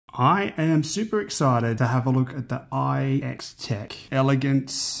I am super excited to have a look at the IXTECH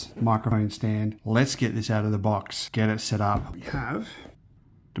Elegance microphone stand. Let's get this out of the box, get it set up. We have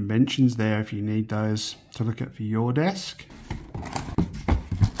dimensions there if you need those to look at for your desk.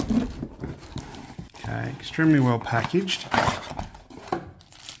 Okay, extremely well packaged.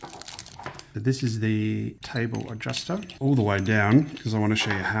 So this is the table adjuster all the way down because I want to show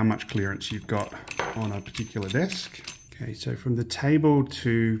you how much clearance you've got on a particular desk. Okay, so from the table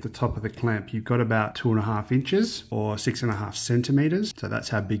to the top of the clamp, you've got about 2.5 inches or 6.5 centimeters. So that's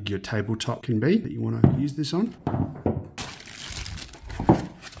how big your tabletop can be that you want to use this on.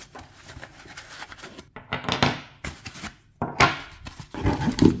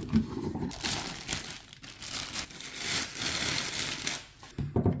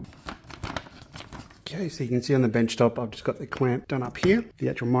 Okay, so you can see on the bench top, I've just got the clamp done up here. The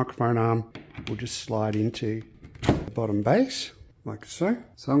actual microphone arm will just slide into the bottom base, like so.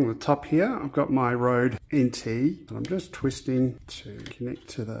 So on the top here, I've got my Rode NT, and I'm just twisting to connect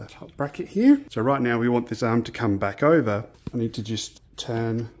to the top bracket here. So right now we want this arm to come back over. I need to just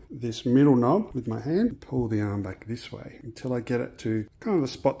turn this middle knob with my hand, pull the arm back this way until I get it to kind of the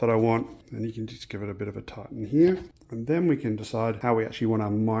spot that I want. And you can just give it a bit of a tighten here. And then we can decide how we actually want our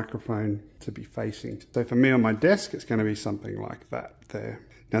microphone to be facing. So for me on my desk, it's going to be something like that there.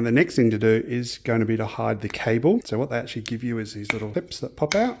 Now the next thing to do is going to be to hide the cable. So what they actually give you is these little clips that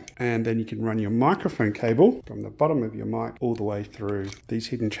pop out, and then you can run your microphone cable from the bottom of your mic all the way through these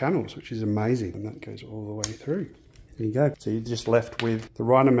hidden channels, which is amazing. And that goes all the way through. There you go. So you're just left with the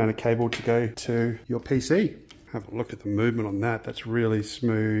right amount of cable to go to your PC. Have a look at the movement on that. That's really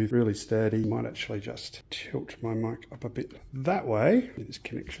smooth, really sturdy. Might actually just tilt my mic up a bit that way. Get this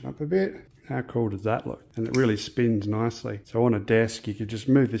connection up a bit. How cool does that look? And it really spins nicely. So on a desk, you could just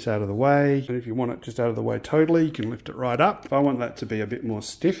move this out of the way. And if you want it just out of the way totally, you can lift it right up. If I want that to be a bit more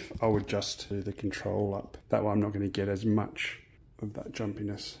stiff, I would just do the control up. That way I'm not going to get as much of that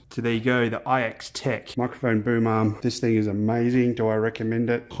jumpiness. So there you go, the IXTECH microphone boom arm. This thing is amazing. Do I recommend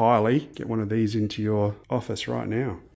it? Highly. Get one of these into your office right now.